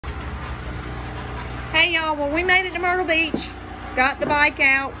Hey y'all, well we made it to Myrtle Beach, got the bike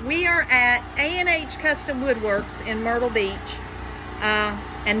out. We are at A&H Custom Woodworks in Myrtle Beach,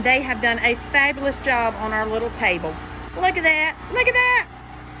 and they have done a fabulous job on our little table. Look at that, look at that.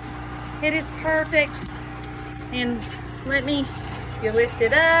 It is perfect. And you lift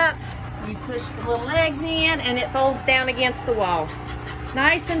it up, you push the little legs in, and it folds down against the wall.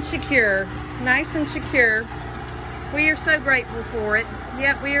 Nice and secure, nice and secure. We are so grateful for it.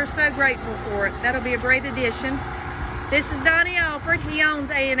 Yep, we are so grateful for it. That'll be a great addition. This is Donnie Alford. He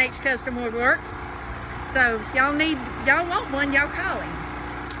owns A&H Custom Woodworks. So if y'all want one, y'all call him.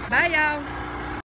 Bye, y'all.